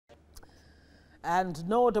And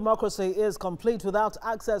no democracy is complete without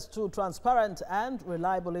access to transparent and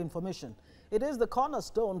reliable information. It is the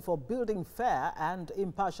cornerstone for building fair and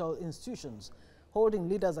impartial institutions, holding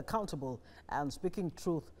leaders accountable and speaking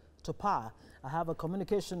truth to power. I have a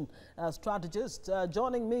communication strategist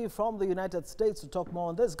joining me from the United States to talk more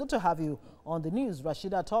on this. Good to have you on the news,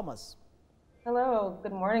 Rasheedah Thomas. Hello,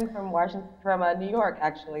 good morning from Washington, from New York,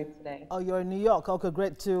 actually, today. Oh, you're in New York. Okay,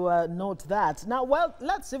 great to note that. Now, well,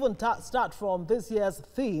 let's even start from this year's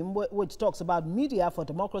theme, which talks about media for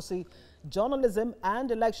democracy, journalism,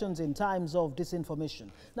 and elections in times of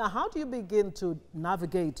disinformation. Now, how do you begin to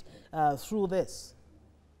navigate through this?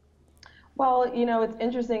 Well, you know, it's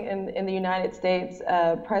interesting. In the United States,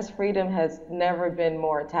 press freedom has never been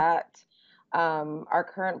more attacked. Our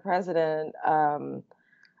current president,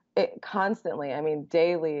 constantly, I mean,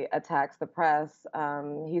 daily attacks the press.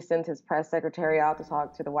 He sent his press secretary out to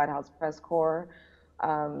talk to the White House press corps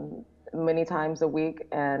many times a week,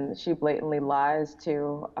 and she blatantly lies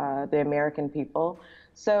to the American people.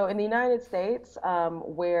 So in the United States,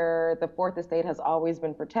 where the Fourth Estate has always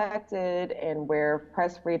been protected and where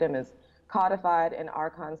press freedom is codified in our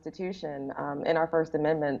Constitution, in our First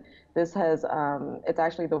Amendment, this has, it's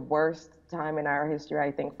actually the worst time in our history,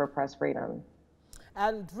 I think, for press freedom.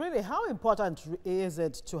 And really, how important is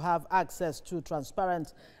it to have access to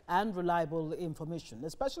transparent and reliable information,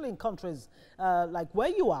 especially in countries like where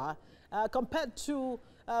you are, compared to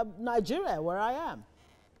Nigeria, where I am?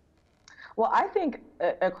 Well, I think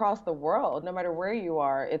across the world, no matter where you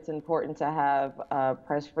are, it's important to have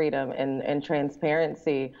press freedom and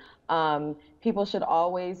transparency. People should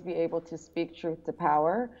always be able to speak truth to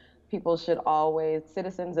power. People should always,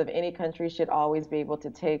 citizens of any country should always be able to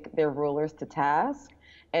take their rulers to task,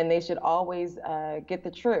 and they should always get the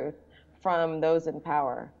truth from those in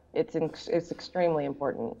power. It's extremely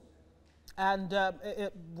important. And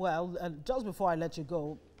just before I let you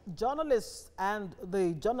go, journalists and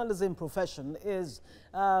the journalism profession is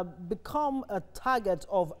become a target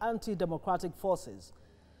of anti-democratic forces.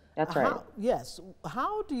 That's right. Yes.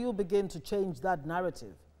 How do you begin to change that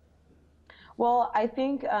narrative? Well, I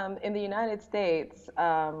think in the United States,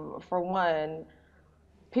 for one,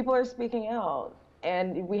 people are speaking out,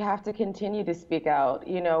 and we have to continue to speak out.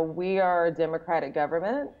 You know, we are a democratic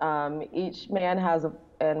government. Each man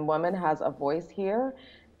and woman has a voice here,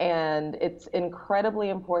 and it's incredibly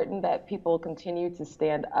important that people continue to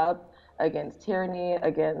stand up against tyranny,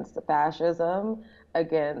 against fascism,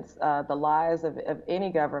 against the lies of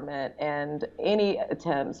any government and any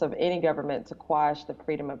attempts of any government to quash the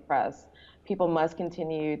freedom of press. People must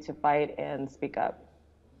continue to fight and speak up.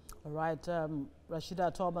 All right,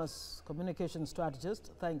 Rasheedah Thomas, communication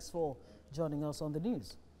strategist, thanks for joining us on the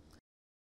news.